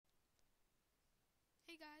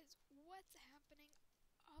what's happening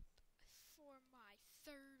up for my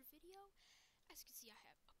third video. As you can see, I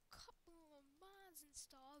have a couple of mods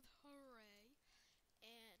installed, hooray,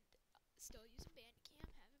 and still using Bandicam,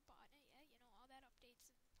 haven't bought it yet, you know, all that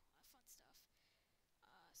updates and all that fun stuff.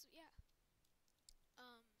 So yeah,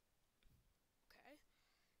 okay,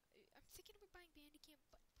 I'm thinking about buying Bandicam,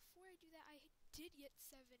 but before I do that, I did get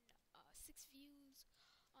 6 views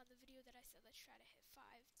on the video that I said let's try to hit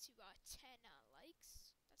 5 to 10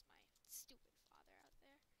 likes. That's my stupid father out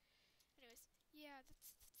there. Anyways, yeah,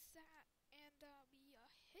 that's that, and we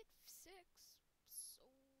hit 6, so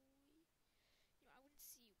you know I wouldn't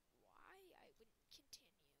see why I wouldn't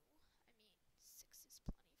continue. I mean, 6 is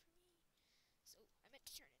plenty for me. So I meant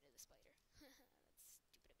to turn into the spider. That's stupid of me.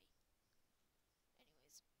 Anyways,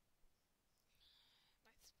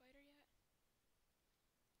 my spider yet?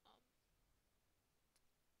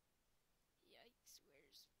 Yikes!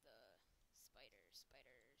 Where's the spider? Spiders.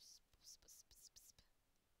 Alright. Jeez, it's my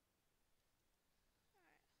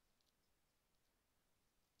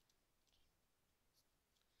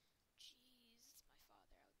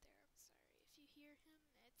father out there. I'm sorry. If you hear him,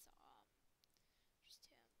 it's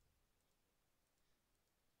just him.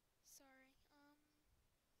 Sorry.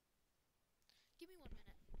 Give me 1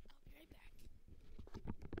 minute. I'll be right back.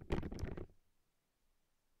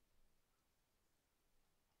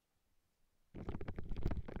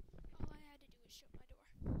 All I had to do was shut my door.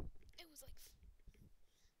 It was like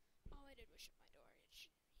all I did was shut my door. You really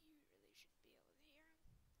shouldn't be able to hear him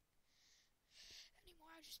anymore.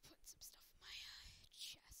 I was just putting some stuff in my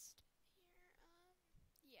chest here.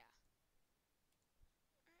 Yeah.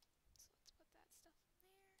 Alright, so let's put that stuff in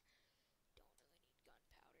there. Don't really need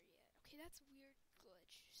gunpowder yet. Okay, that's a weird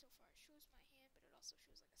glitch. So far it shows my hand, but it also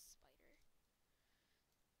shows like a spider.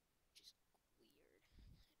 Which is weird.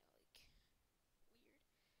 Kinda like weird.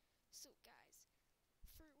 So guys,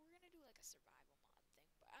 we're gonna do like a survival mod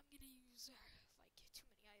thing, but I'm gonna use like too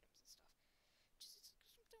many items and stuff. Just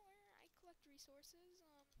something where I collect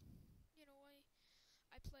resources. You know,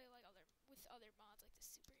 I play like with other mods, like the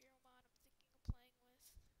superhero mod I'm thinking of playing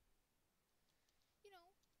with. You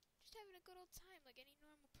know, just having a good old time like any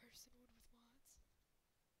normal person would with mods.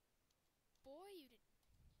 Boy, you didn't.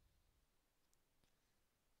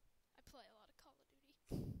 I play a lot of Call of Duty.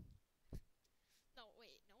 No,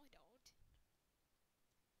 wait, no I don't.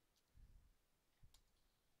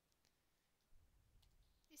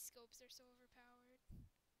 These scopes are so overpowered.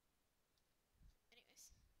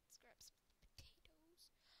 Anyways, let's grab some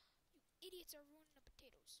potatoes. You idiots are ruining the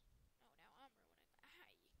potatoes. No, now I'm ruining.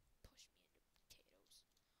 You push me into potatoes.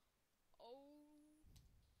 Oh,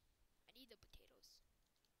 I need the potatoes.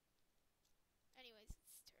 Anyways,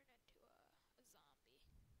 let's turn into a zombie.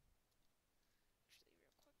 Actually,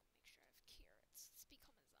 real quick, make sure I have carrots. Let's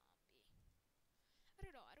become a zombie. I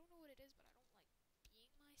don't know. I don't know what it is, but I don't like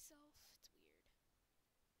being myself. It's weird.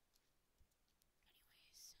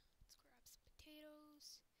 Anyways, let's grab some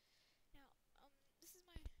potatoes. Now, this is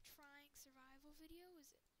my trying survival video.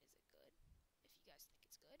 Is it good? If you guys think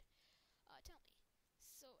it's good, tell me.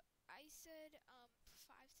 So I said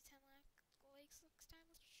 5 to 10 likes next time.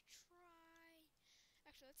 Let's try.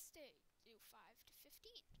 Actually, let's do 5 to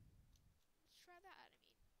 15. Let's try that. I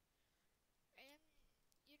mean, and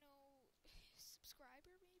you know,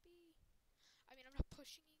 subscriber maybe. I mean, I'm not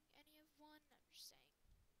pushing any of one. I'm just saying,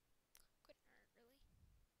 couldn't hurt really.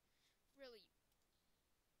 Really.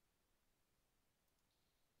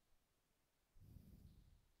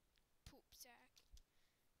 Poop sack.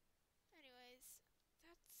 Anyways,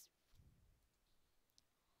 that's.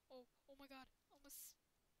 Oh my God! Almost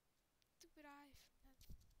stupid eye.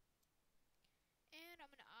 And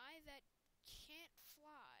I'm an eye that can't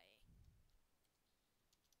fly.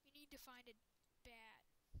 We need to find a bat.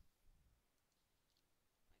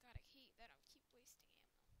 Oh my God, I hate that I keep wasting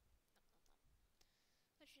ammo.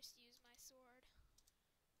 Let's just use my sword.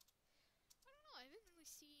 I don't know, I haven't really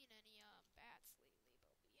seen any bats lately,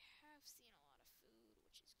 but we have seen a lot of food,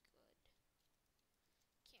 which is good.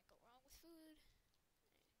 Can't go wrong with food.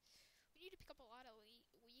 We need to pick up a lot of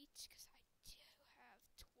wheat, because I do have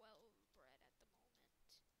 12 bread at the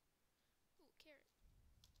moment. Ooh, carrot.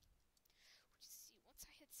 Let's see, once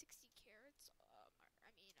I hit 60 carrots, like I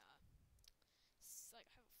have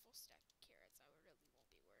a full stack of carrots, I really won't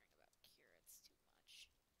be worrying about carrots too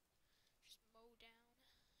much. Just mow down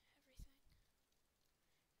everything.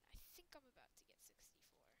 I think I'm about to get 64.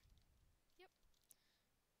 Yep.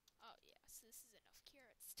 Oh yeah, so this is enough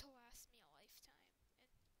carrots to last me a lifetime.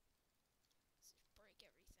 And let's just break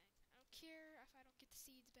everything. I don't care if I don't get the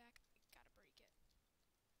seeds back, I gotta break it.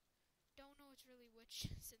 Don't know which really which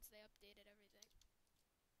since they updated everything.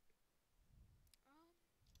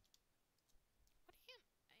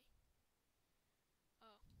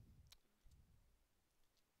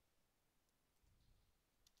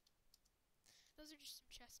 Those are just some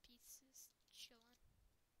chess pieces chilling.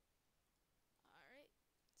 Alright.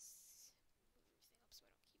 Let's move everything up so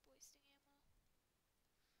I don't keep wasting ammo.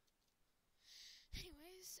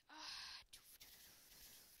 Anyways,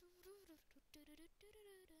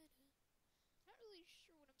 not really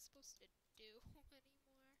sure what I'm supposed to do anymore.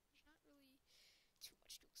 There's not really too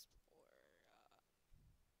much to explore.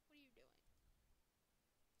 What are you doing?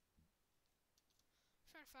 I'm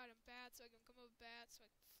trying to find a bat so I can become a bat so I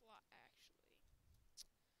can fly.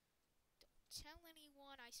 Actually, don't tell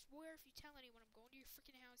anyone. I swear, if you tell anyone, I'm going to your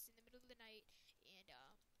freaking house in the middle of the night and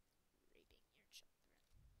raping your children.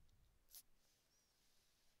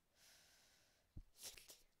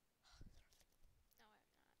 No, I'm not. I'm not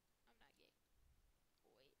gay.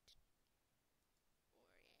 Wait.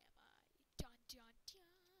 Or am I? Dun dun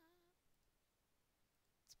dun.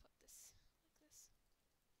 Let's put this like this.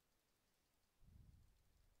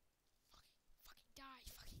 Fucking die.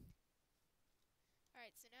 Fucking.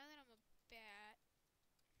 Alright, so now that I'm a bat.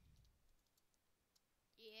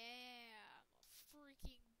 Yeah, I'm a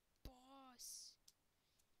freaking boss.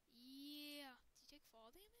 Yeah. Do you take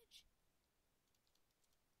fall damage?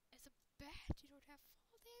 As a bat, you don't have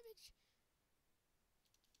fall damage.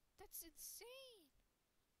 That's insane.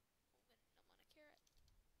 I'm on a carrot.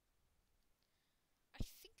 I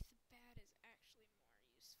think the bat is actually more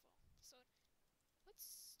useful. So,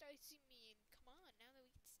 what's I mean? Come on, now that we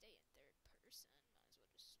can stay in third person, might as well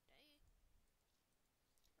just stay.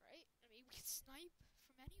 Right? I mean, we can snipe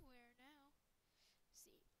from anywhere now.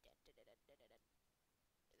 See, did that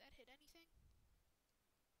hit anything?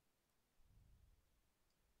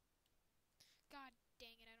 God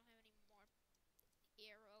dang it! I don't have any more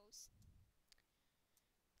arrows.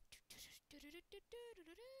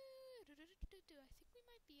 I think we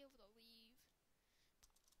might be able to leave.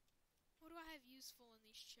 What do I have useful in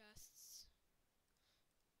these chests?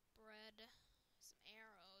 Bread, some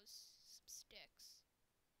arrows, some sticks.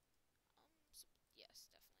 Yes,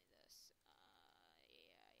 definitely this.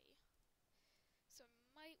 Yeah. So I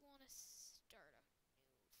might want to start a new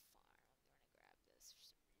farm. I'm gonna grab this for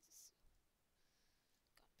some reason.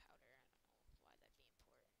 Gunpowder. I don't know why that'd be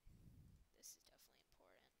important. This is definitely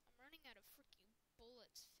important. I'm running out of freaking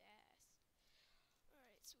bullets fast.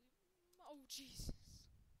 Alright, so we... Oh,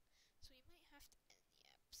 Jesus. So we might have to end the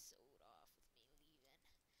episode off with me leaving.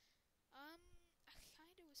 I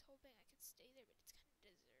kinda was hoping I could stay there, but it's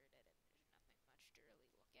kinda deserted and there's nothing much to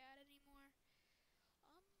really look at anymore.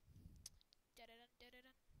 There's nothing really here. Should I really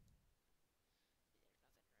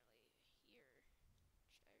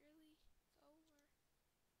go or...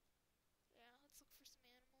 Yeah, let's look for some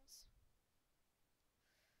animals.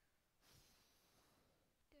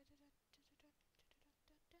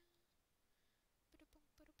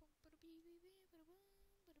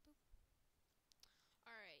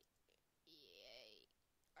 Alright. Yay.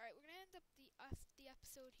 Alright, we're gonna end up the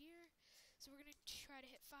episode here. So we're gonna try to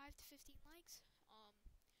hit 5 to 15 likes.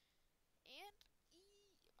 And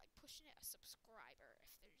am I pushing it a subscriber?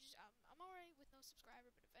 If there's I'm alright with no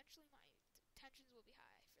subscriber, but eventually my tensions will be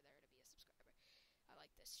high for there to be a subscriber. I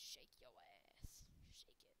like this. Shake your ass.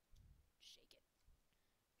 Shake it. Shake it.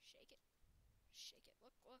 Shake it. Shake it.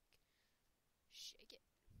 Look. Shake it.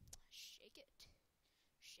 Shake it.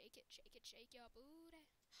 Shake it. Shake it. Shake your booty.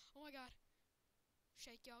 Oh my god.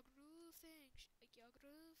 Shake your groove thing. Shake your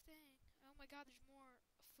groove thing. Oh my god, there's more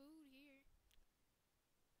food here.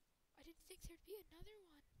 I didn't think there'd be another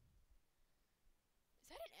one. Is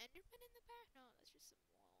that an Enderman in the back? No, that's just some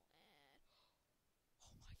wall. And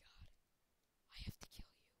oh my god. I have to kill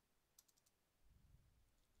you.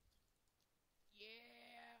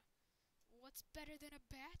 Yeah. What's better than a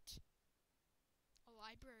bat? A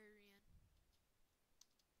librarian. Alright.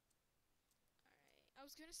 I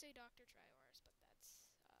was gonna say Dr. Triorus, but that's,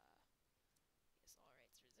 I guess all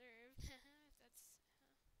rights reserved. If that's,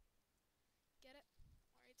 get it?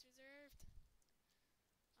 All rights reserved.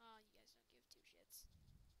 Oh, you guys don't give two shits.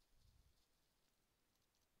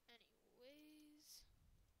 Anyways.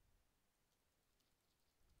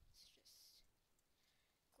 Let's just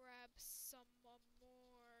grab some more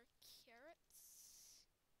carrots. Carrots.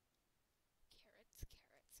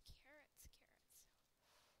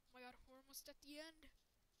 Oh my god, we're almost at the end.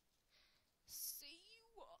 See you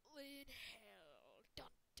all in hell.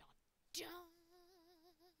 Dun dun dun.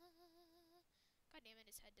 God damn it,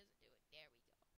 his head doesn't do it.